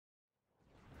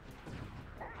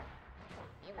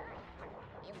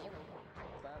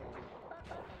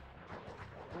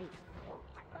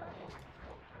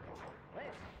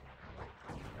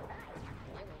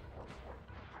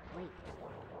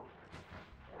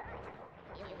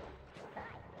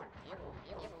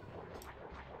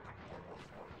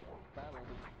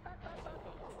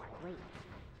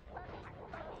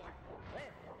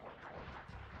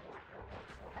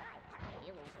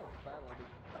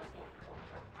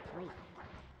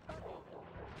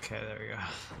Okay, there we go.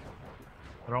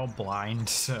 They're all blind,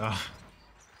 so...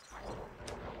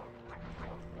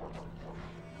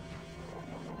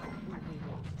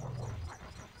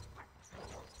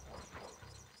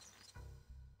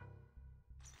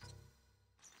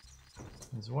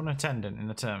 There's one attendant in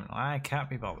the terminal. I can't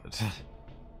be bothered.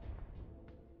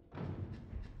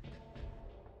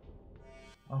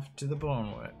 Off to the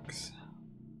Boneworks.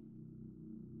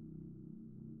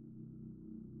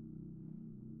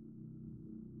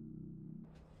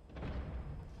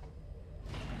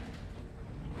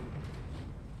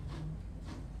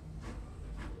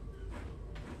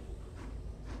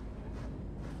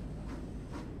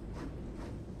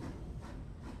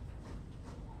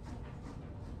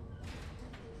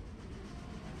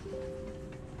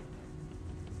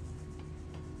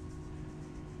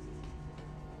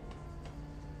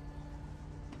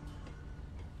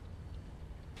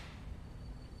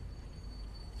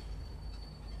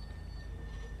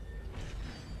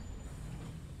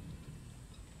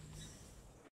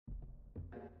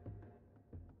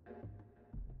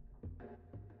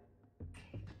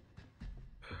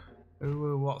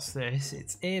 Ooh, what's this?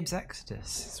 It's Abes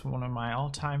Exoddus. It's one of my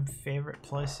all-time favourite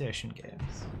PlayStation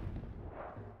games.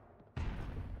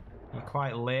 You're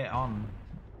quite late on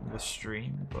the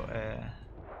stream, but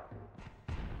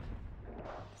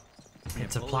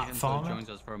it's a platformer. Joins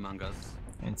us for Among Us.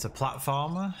 It's a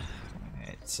platformer.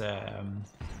 It's the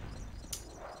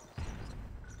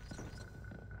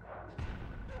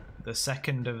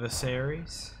second of the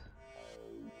series.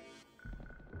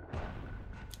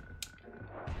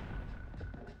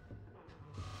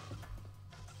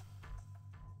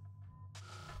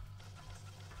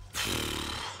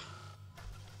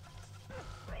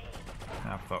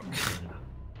 Ah, fuck.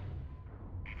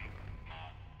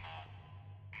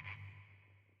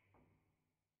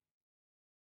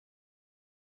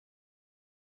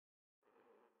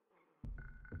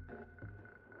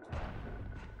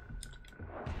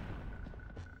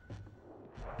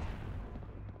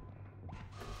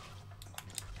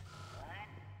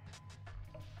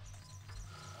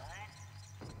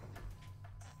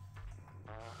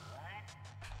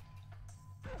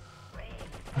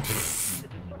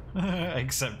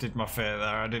 Accepted my fate there.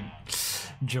 I didn't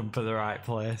jump at the right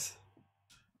place.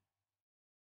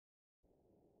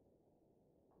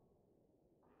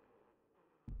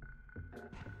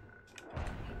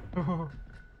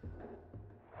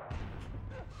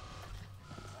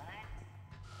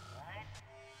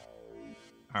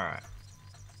 Alright.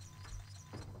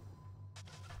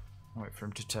 Wait for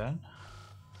him to turn.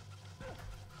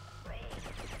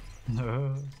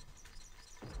 No.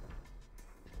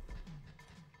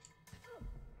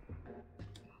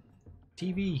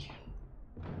 TV.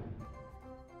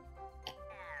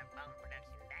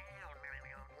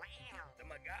 The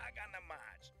Magog on the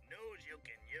march. News you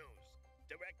can use.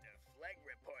 Director Flegg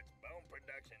reports bone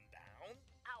production down.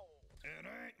 Ow. It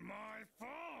ain't my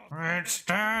fault. It's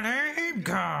that Abe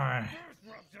guy.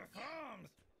 Disrupt your farms.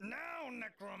 Now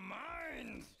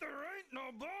necromines. There ain't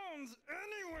no bones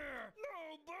anywhere.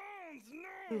 No bones.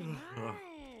 No.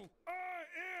 I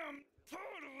am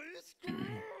totally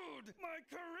screwed. My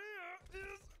career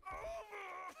is over.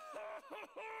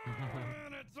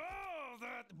 And it's all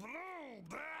that blue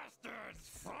bastard's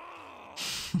fault.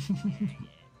 Blah,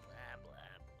 blah,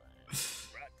 blah.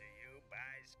 Brought to you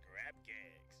by Scrap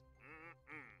Cakes.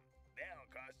 They'll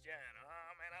cost you an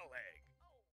arm and a leg.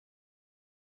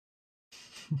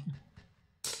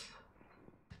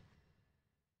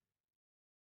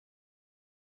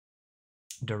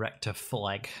 Director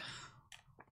Flegg.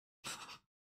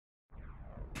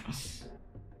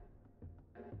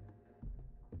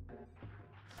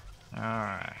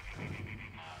 Alright.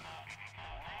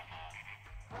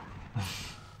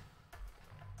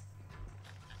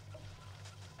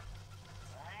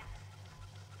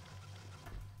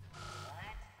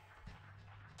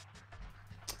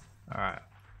 Alright.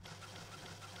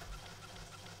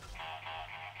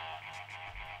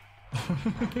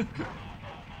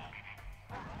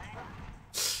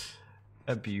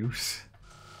 Abuse.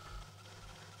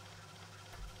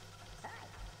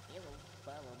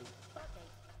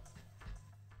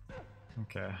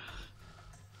 Okay.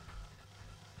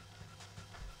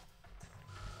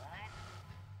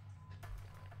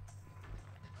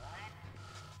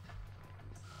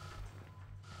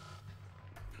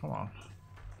 Come on.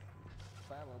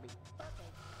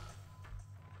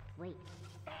 Wait.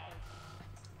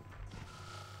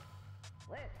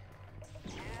 Where?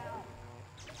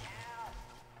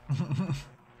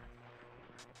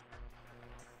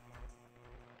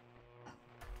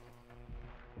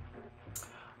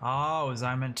 Oh, was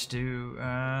I meant to do...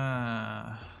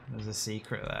 there's a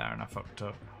secret there and I fucked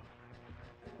up.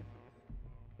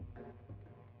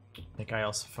 I think I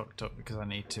also fucked up because I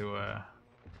need to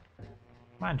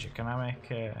mind you, can I make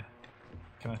can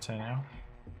I turn it on?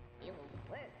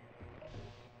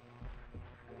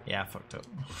 Yeah, I fucked up.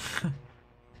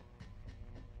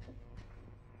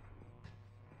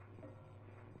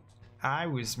 I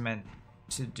was meant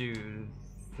to do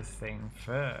the thing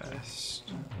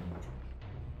first.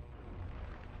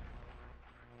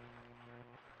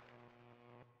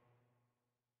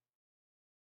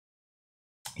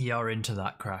 You're into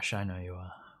that, Crash, I know you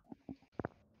are.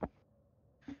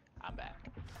 I'm back.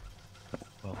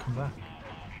 Welcome back.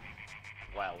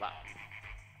 Well, that...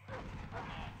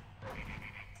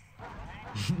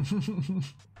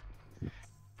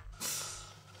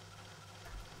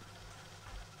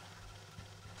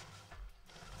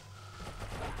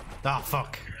 Ah,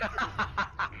 fuck.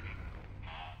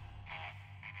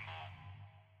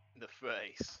 The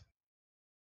face.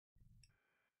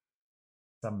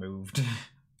 I moved.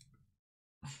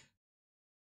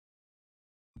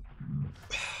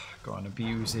 Go on,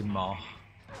 abuse him more.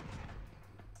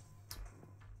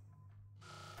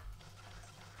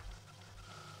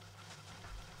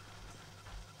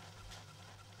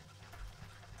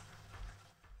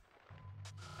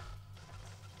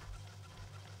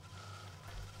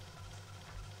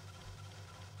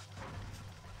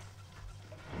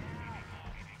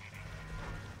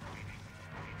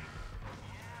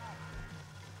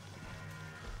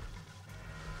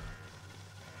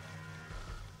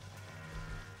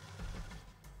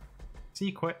 See,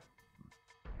 you quit.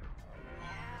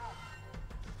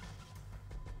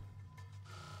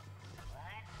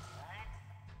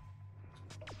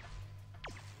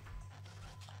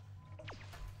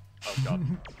 Oh god.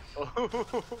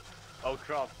 Oh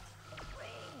crap.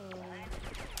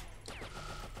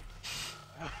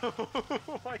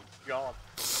 Oh my god.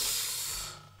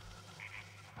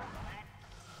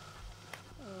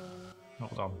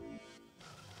 Hold on.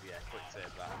 Yeah, quick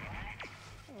save that.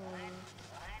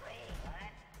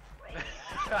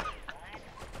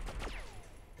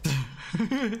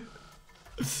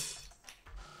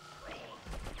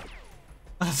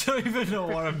 I don't even know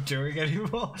what I'm doing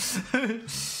anymore. Just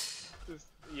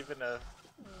even a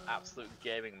absolute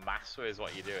gaming master is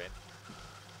what you're doing.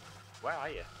 Where are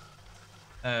you?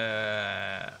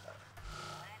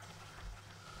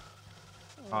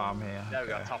 Oh, I'm here. There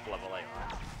we Okay. go, top level 8.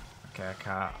 Okay,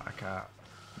 I can't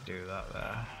do that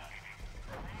there.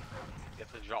 You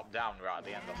have to drop down right at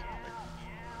the end or something.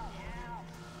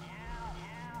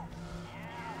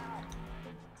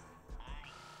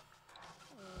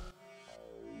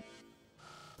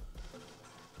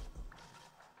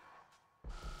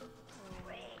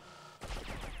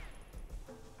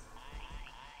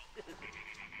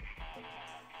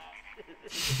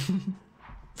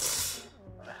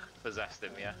 Possessed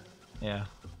him, yeah. Yeah.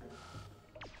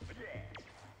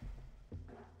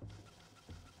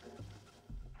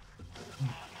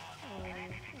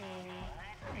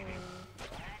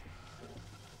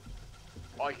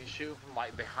 Oh, you can shoot from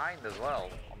like behind as well,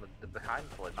 on the behind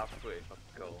foot. That's pretty fucking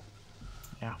cool.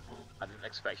 Yeah. I didn't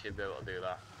expect you to be able to do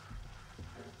that.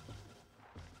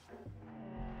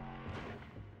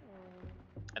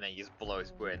 And then you just blow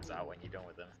his brains out when you're done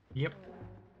with them. Yep.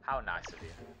 How nice of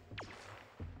you.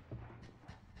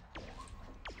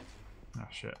 Oh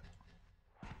shit.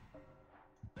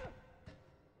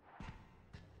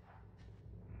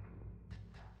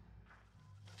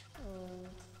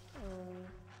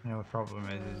 The only problem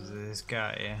is this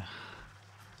guy here.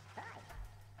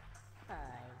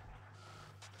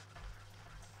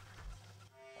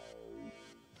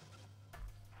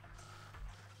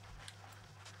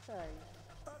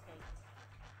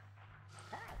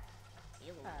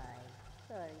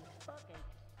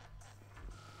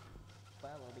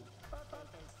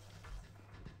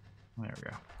 There we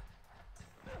go.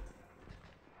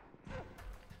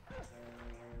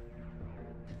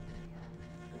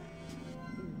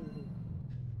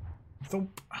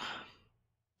 Thump.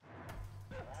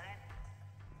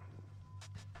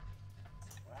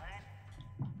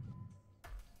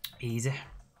 Easy.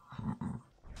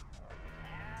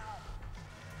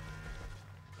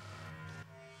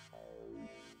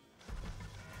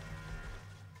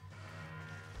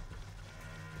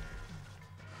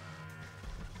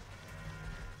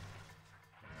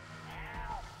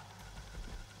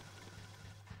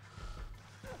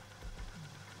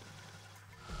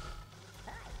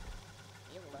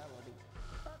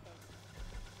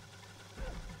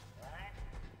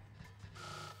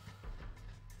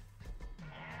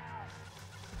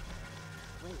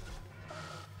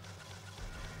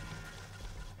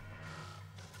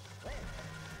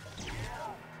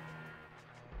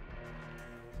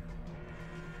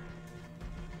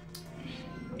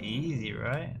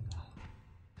 right?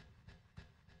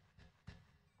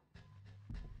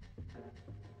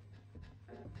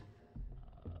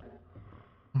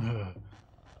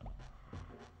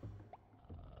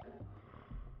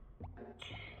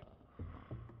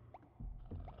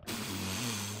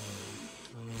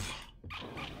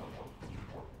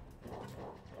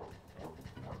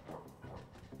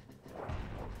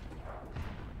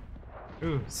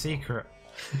 Ooh, secret.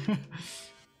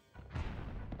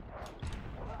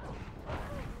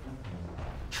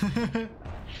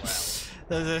 Well,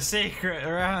 There's a secret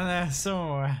around there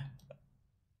somewhere.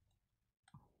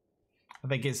 I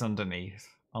think it's underneath,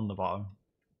 on the bottom.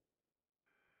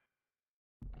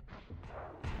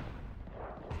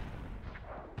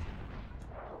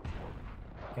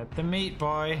 Get the meat,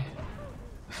 boy.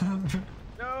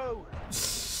 no!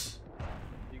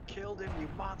 You killed him, you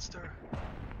monster!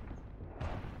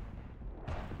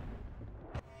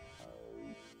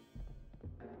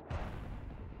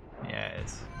 Yeah, it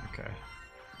is. Okay.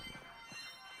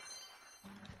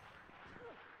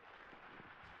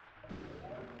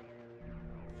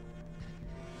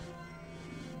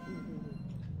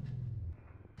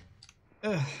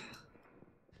 Ugh.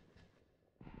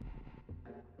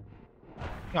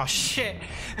 Oh shit!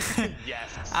 Yes!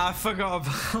 I forgot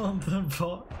about the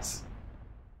box.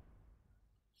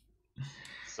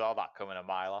 Saw that coming a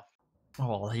mile off.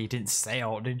 Oh, well, you didn't stay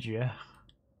out, did you?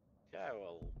 Yeah,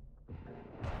 well...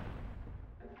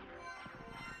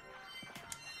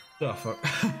 Oh fuck.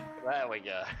 There we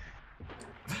go.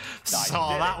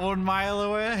 Saw that 1 mile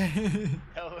away.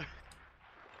 No,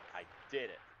 I did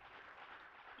it.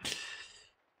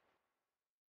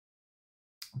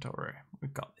 Don't worry,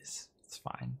 we've got this. It's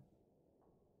fine.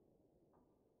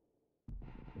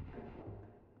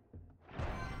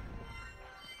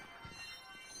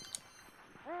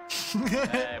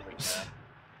 There we go.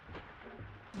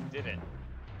 Did it.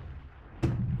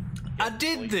 I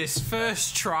did this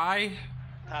first try.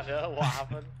 I know what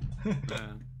happened.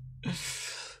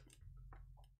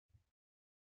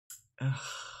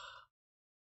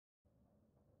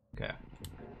 Okay.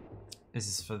 This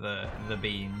is for the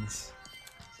beans.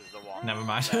 This is the one. Never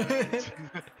mind.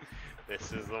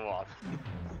 This is the one.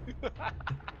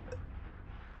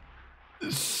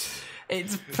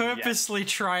 It's purposely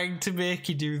trying to make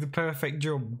you do the perfect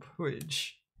jump,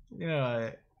 which, you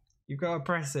know, you've got to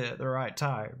press it at the right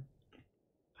time.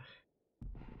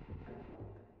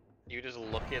 You were just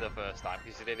lucky the first time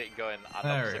because you did it going and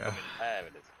There obviously we go. coming there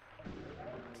with it.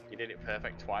 You did it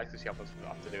perfect twice because you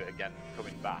have to do it again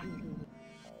coming back.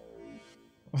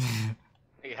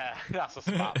 Yeah, that's a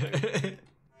smart move.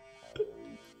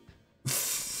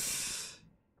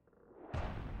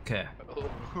 Okay.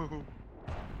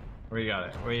 We got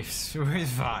it. We're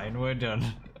fine. We're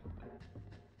done.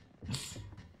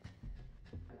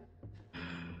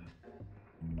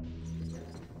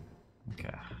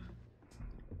 Okay.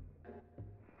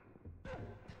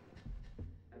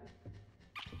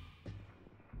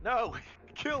 No!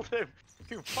 Killed him!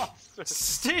 You bastard!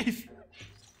 Steve!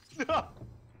 No!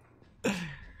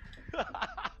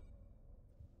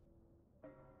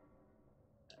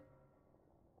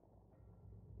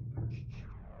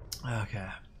 Okay.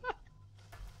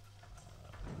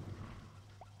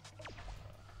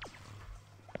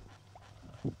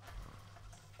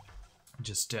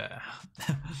 Just Steve!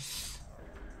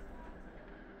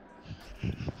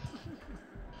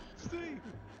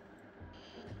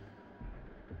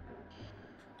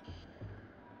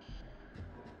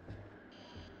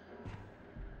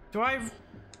 do I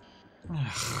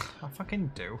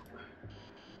fucking do.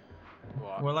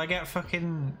 What? Will I get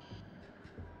fucking...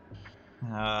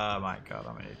 Oh my god,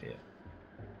 I'm an idiot.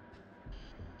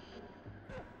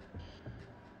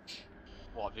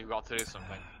 What, have you got to do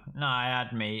something? No, I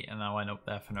had meat and I went up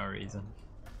there for no reason.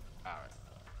 Alright.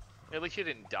 At least you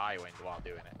didn't die while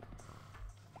doing it.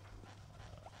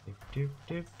 Doop,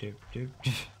 doop, doop, doop,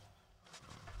 doop.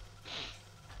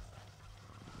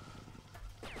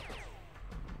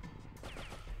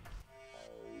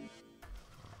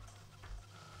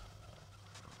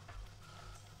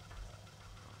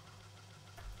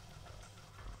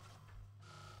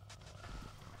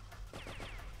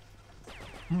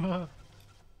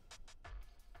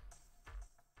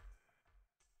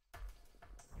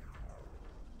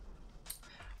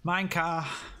 Mine car.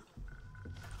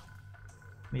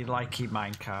 Me likey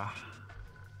mine car.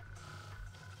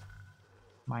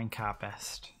 Mine car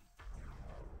best.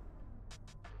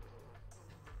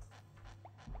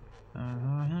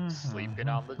 Sleeping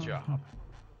on the job.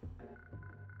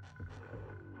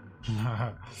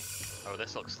 Oh,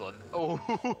 this looks fun. Oh!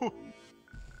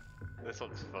 This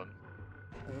looks fun.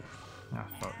 Ah,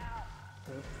 fuck.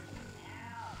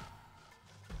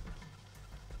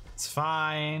 It's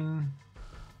fine.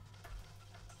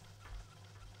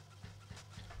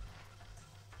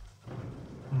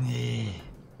 Yeah.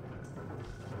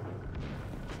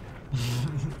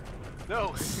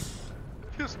 No!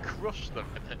 Just crush them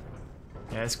in it.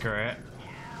 Yeah, it's great.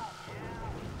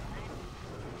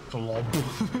 Glob.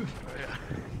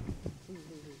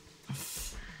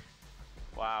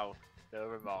 Wow, no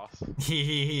remorse.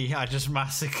 I just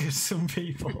massacred some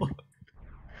people.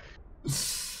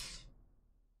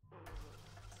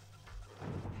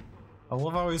 I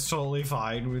love how he's totally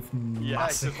fine with Yeah,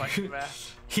 it's just massacre. like,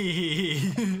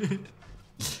 meh.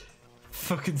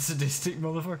 Fucking sadistic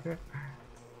motherfucker.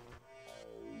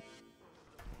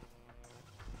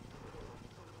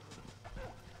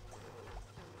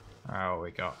 Alright, what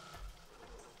we got?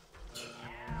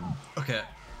 Okay.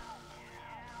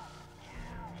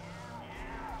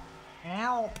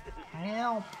 Help!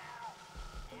 Help!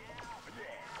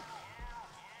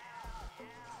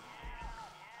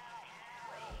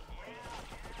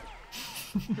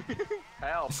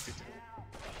 Help!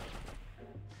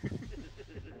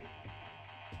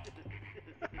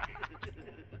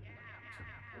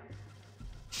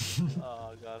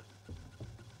 Oh god.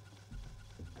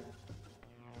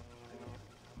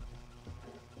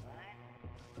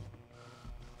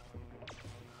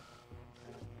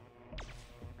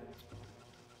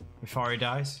 Before he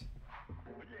dies.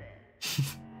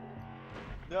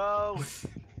 No!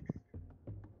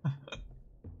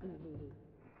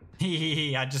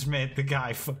 I just made the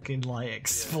guy fucking like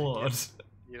explode.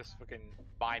 You just fucking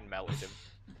mind melted him.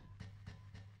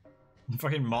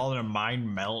 Fucking more than a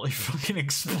mind melt, he fucking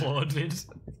exploded.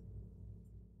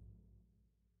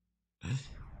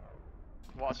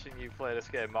 Watching you play this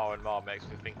game more and more makes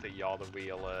me think that you're the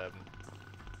real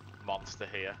monster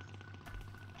here.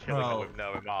 Killing them with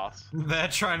no remorse. They're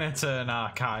trying to turn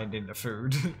our kind into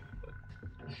food.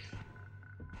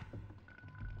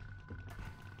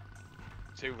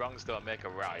 Two wrongs don't make a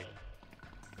right.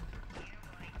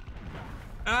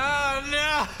 Oh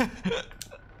no!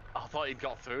 I thought you'd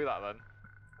got through that then.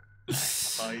 I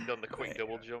thought you'd done the quick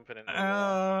double jumping into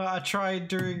I tried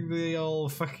doing the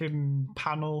old fucking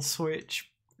panel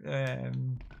switch, where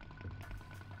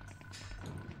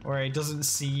it doesn't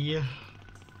see you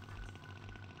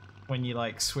when you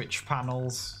like switch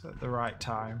panels at the right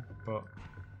time, but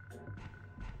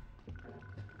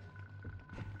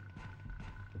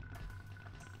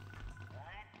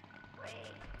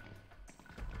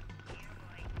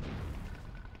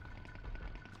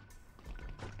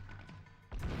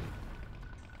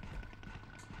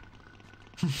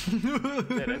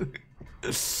Did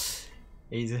it?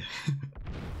 Easy.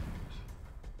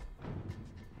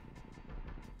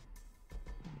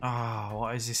 Ah,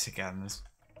 what is this again?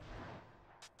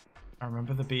 I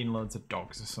remember there being loads of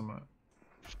dogs or something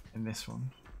in this one.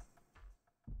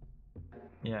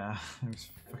 Yeah, it was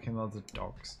fucking loads of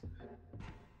dogs.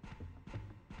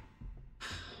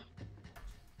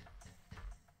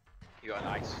 You got a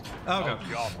nice. Oh,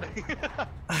 god.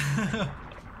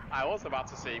 I was about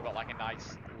to say you got like a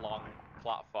nice long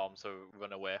platform to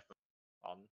run away from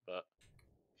on, but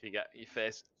if you get your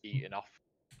face eaten off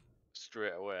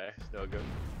straight away, it's no good.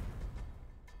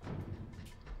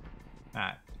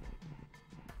 Alright.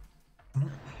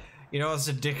 You know what's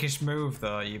a dickish move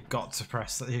though? You've got to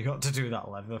press that. You got to do that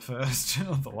lever first,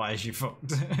 otherwise you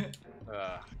fucked.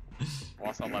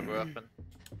 What's that lever open?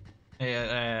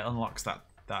 It unlocks that.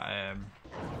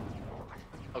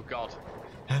 Oh god.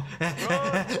 Oh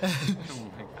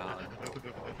my god.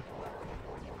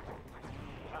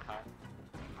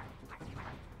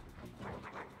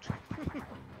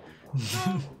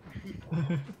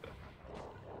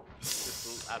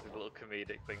 Just added a little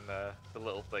comedic thing there. The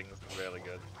little things are really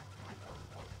good.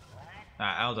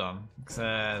 Hold on.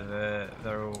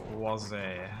 There was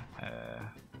a.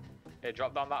 Hey,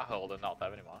 drop down that hole, they're not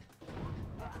there anymore.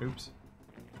 Oops.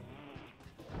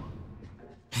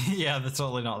 Yeah, they're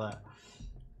totally not there.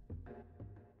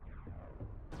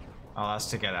 Oh, that's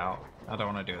to get out. I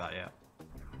don't want to do that yet.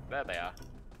 There they are.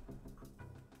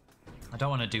 I don't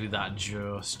want to do that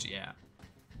just yet.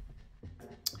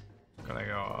 Gotta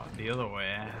go the other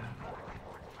way.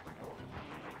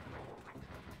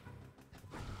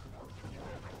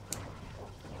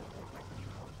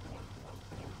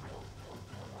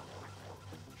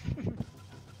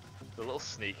 The little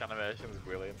sneak animation is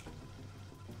brilliant.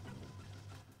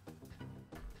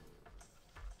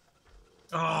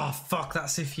 Oh, fuck,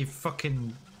 that's if you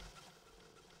fucking...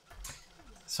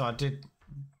 So I did...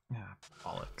 Yeah,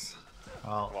 bollocks.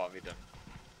 Well, What have you done?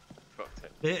 Fucked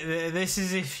it. this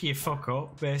is if you fuck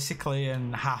up, basically,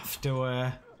 and have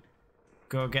to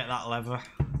go get that lever.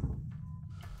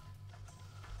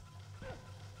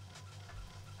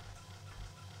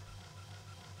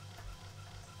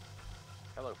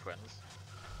 Hello, friends.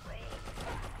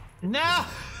 No!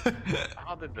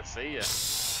 How did they see you?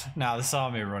 Nah, they saw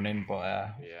me running,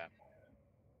 but Yeah.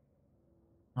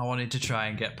 I wanted to try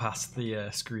and get past the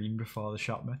screen before they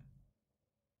shot me.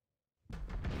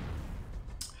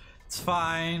 It's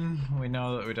fine. We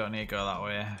know that we don't need to go that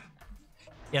way.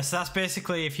 Yeah, so that's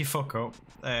basically if you fuck up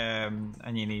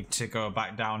and you need to go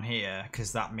back down here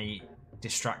because that meat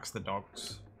distracts the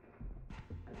dogs.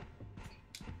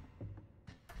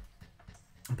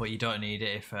 But you don't need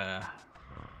it if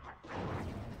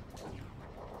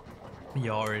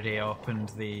you already opened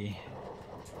the...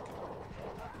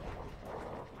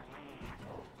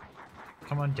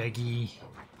 Come on, Deggy.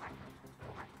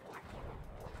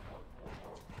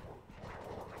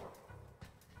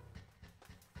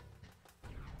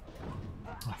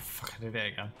 Oh, fuck, I did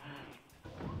it again.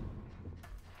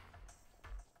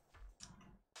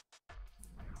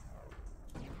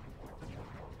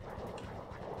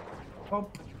 Oh.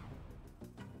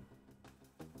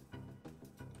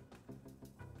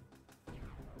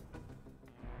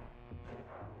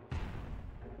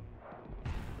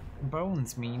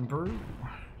 Bones mean brew.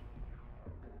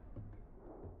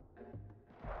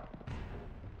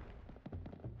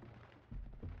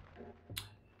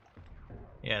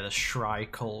 Yeah, the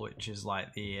Shrikle, which is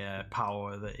like the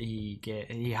power that he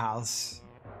has.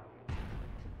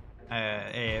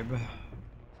 Abe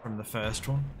from the first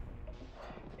one.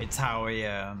 It's how he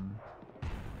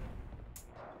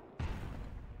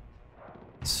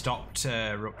stopped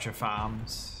Rupture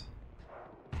Farms.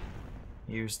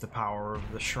 Used the power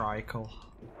of the Shrikle.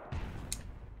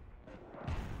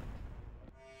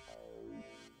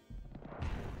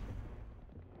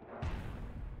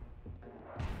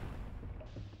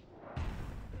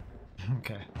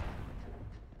 Okay.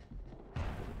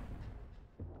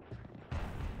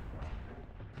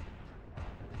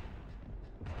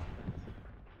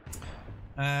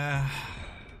 All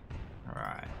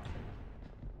right.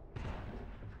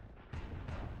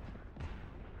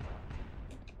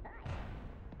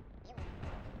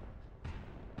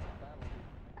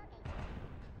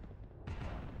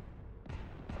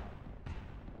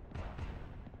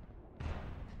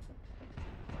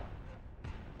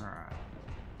 All right.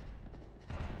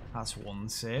 That's one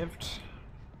saved.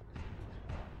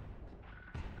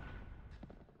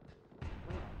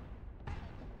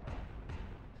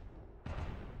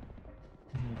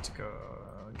 Need to go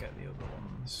get the other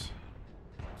ones.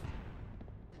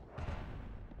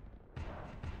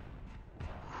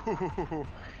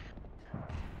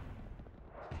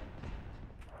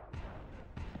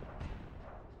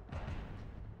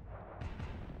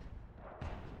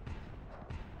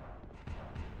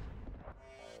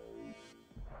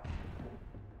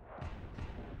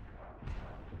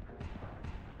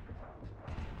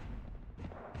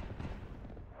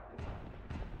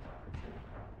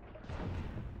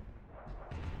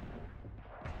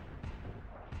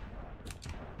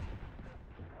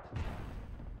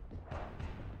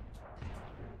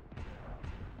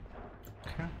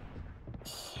 Okay.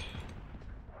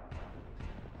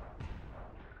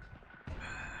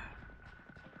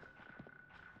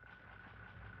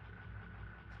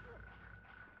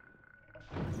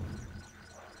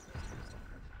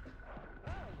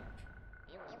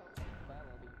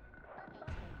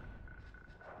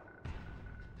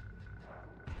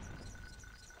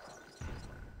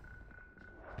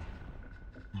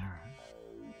 All right.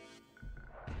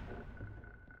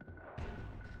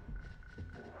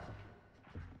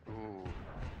 Ooh.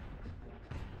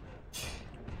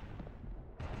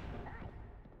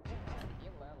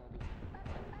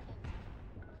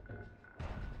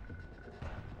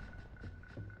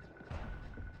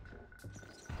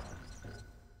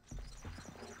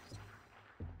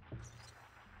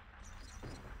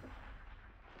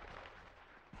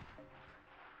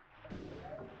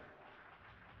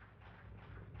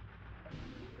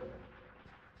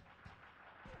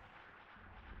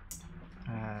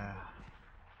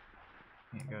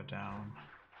 You go down.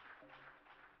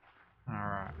 All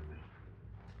right.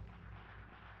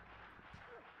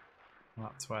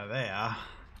 Well, that's where they are.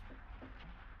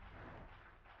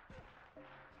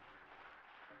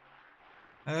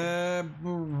 I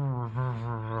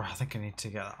think I need to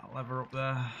get that lever up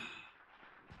there.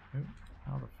 Oop,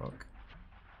 how the fuck?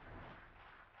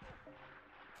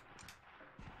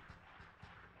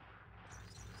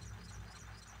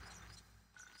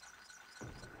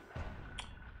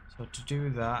 So to do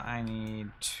that, I need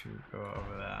to go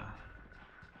over there.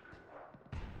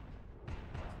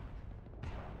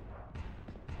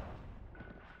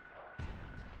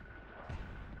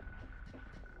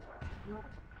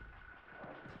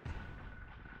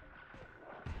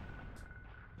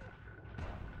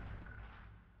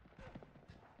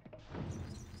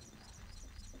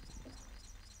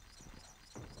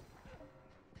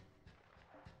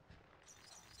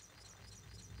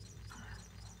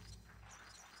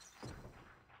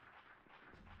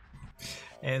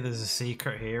 Hey, there's a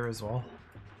secret here as well.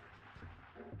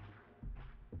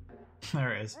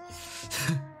 There it is.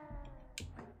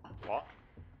 What?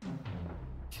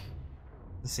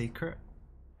 The secret?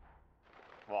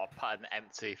 What? An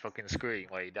empty fucking screen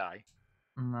where you die?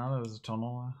 No, there was a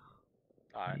tunnel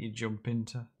there. Alright. You jump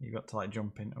into. You got to like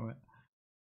jump into it.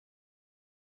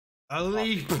 A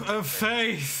leap of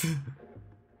faith.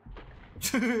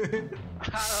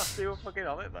 I see what fucking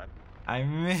on it then. I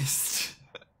missed.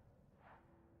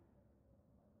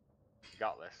 You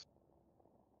got this.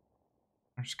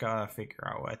 I just gotta figure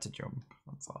out where to jump.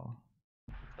 That's all.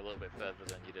 A little bit further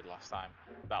than you did last time.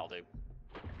 That'll do.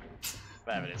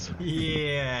 There it is.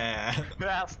 Yeah.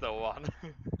 That's the one.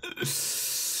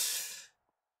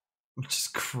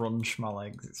 Just crunch my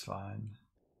legs. It's fine.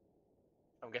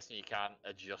 I'm guessing you can't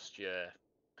adjust your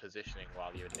positioning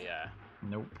while you're in the air.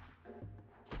 Nope.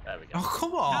 There we go. Oh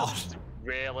come on!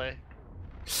 Really?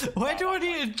 Where do I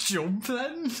need to jump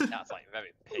then? That's like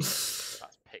very pixel.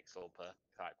 That's pixel per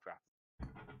type crap.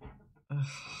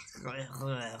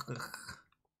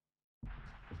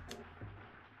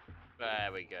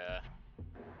 There we go.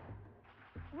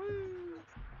 Woo!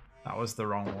 That was the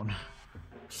wrong one.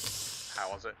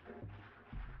 How was it?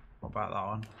 What about that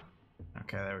one?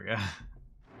 Okay, there we go.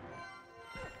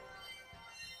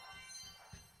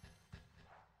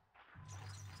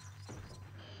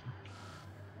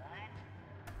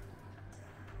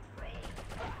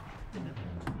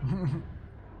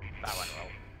 That went well.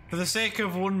 For the sake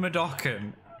of one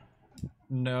Madokan.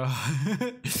 No.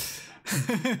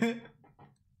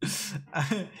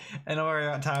 I don't worry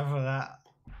about time for that.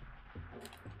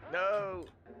 No!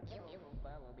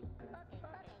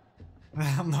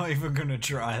 I'm not even gonna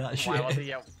try that shit. What do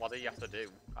you have to do?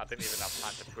 I didn't even have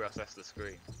time to process the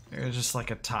screen. It was just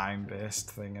like a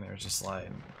time-based thing, and it was just like,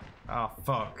 oh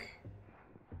fuck.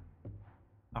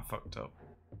 I fucked up.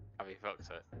 Have you fucked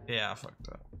it? Yeah, I fucked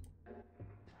up.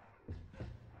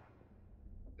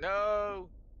 No!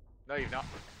 No, you've not.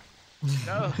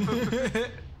 No!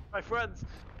 My friends!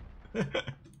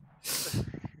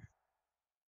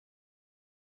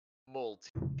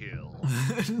 Multi-kill.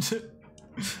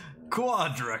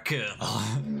 Quadra kill.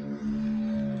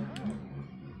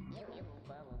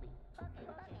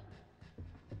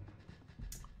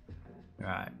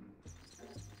 Right.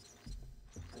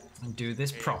 Do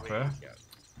this proper.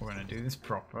 We're gonna do this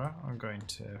proper. I'm going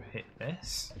to hit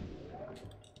this.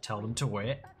 Tell them to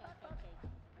wait.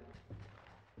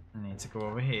 I need to go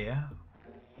over here.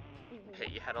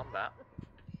 Hit your head on that.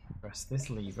 Press this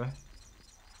lever.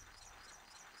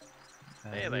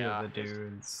 There The they are. other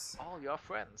dudes All your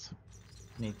friends.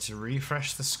 need to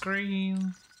refresh the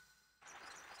screen.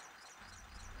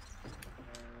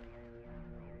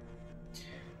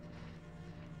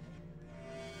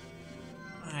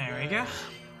 There we go.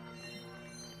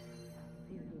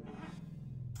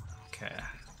 Okay,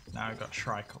 now I've got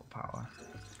Tricol power.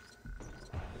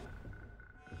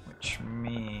 Which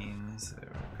means that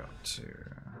we've got to...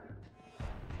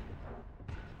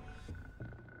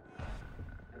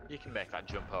 You can make that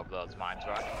jump over those mines,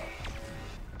 right?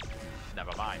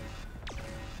 Never mind.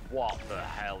 What the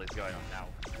hell is going on now?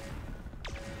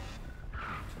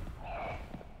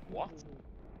 What?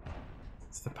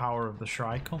 It's the power of the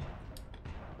Tricol.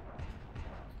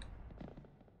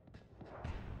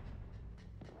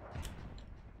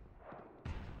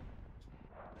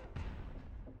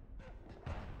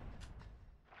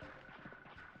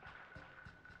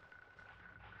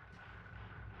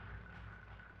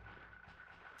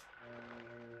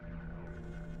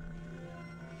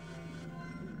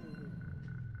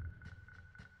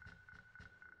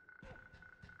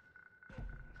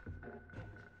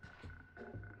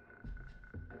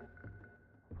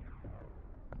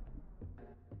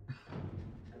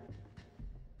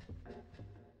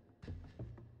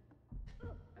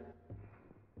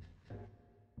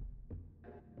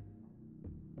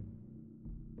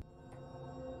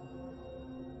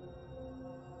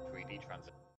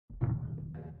 Transit.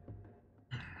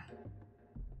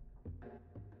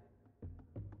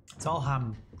 It's all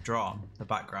hand drawn, the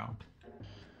background.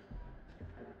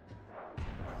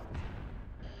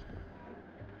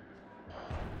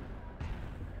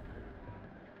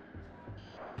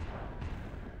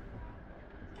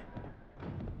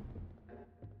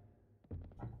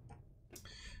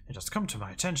 It has come to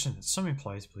my attention that some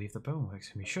employees believe the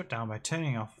boneworks can be shut down by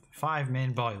turning off the 5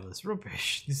 main boilers.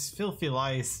 Rubbish. This filthy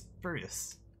lie is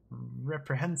spurious,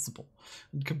 reprehensible,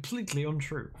 and completely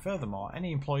untrue. Furthermore,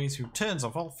 any employees who turns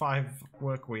off all 5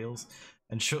 work wheels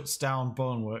and shuts down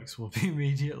boneworks will be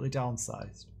immediately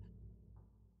downsized.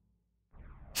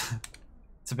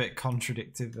 It's a bit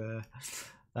contradictory,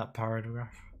 that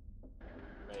paragraph.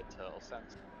 Made total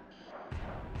sense.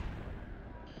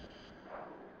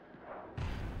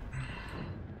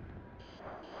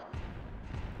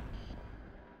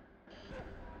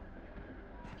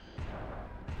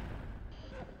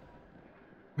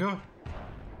 Go.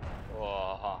 Oh,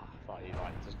 I thought he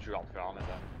like just dropped it on it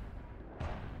then.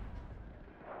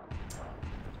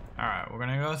 Alright, we're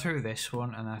gonna go through this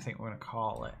one and I think we're gonna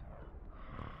call it.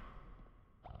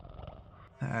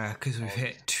 Because we've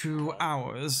hit 2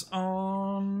 hours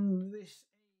on this.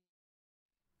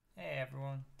 Hey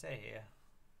everyone, Tay here.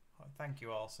 Well, thank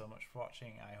you all so much for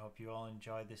watching. I hope you all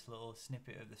enjoyed this little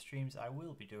snippet of the streams I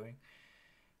will be doing.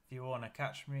 If you want to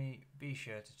catch me, be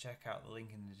sure to check out the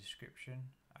link in the description.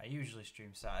 I usually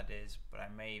stream Saturdays, but I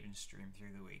may even stream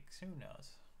through the weeks, who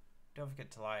knows. Don't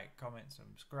forget to like, comment,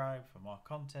 subscribe for more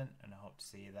content, and I hope to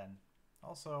see you then.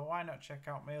 Also, why not check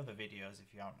out my other videos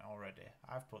if you haven't already?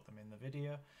 I've put them in the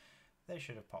video. They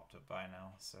should have popped up by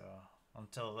now, so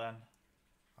until then,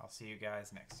 I'll see you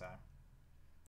guys next time.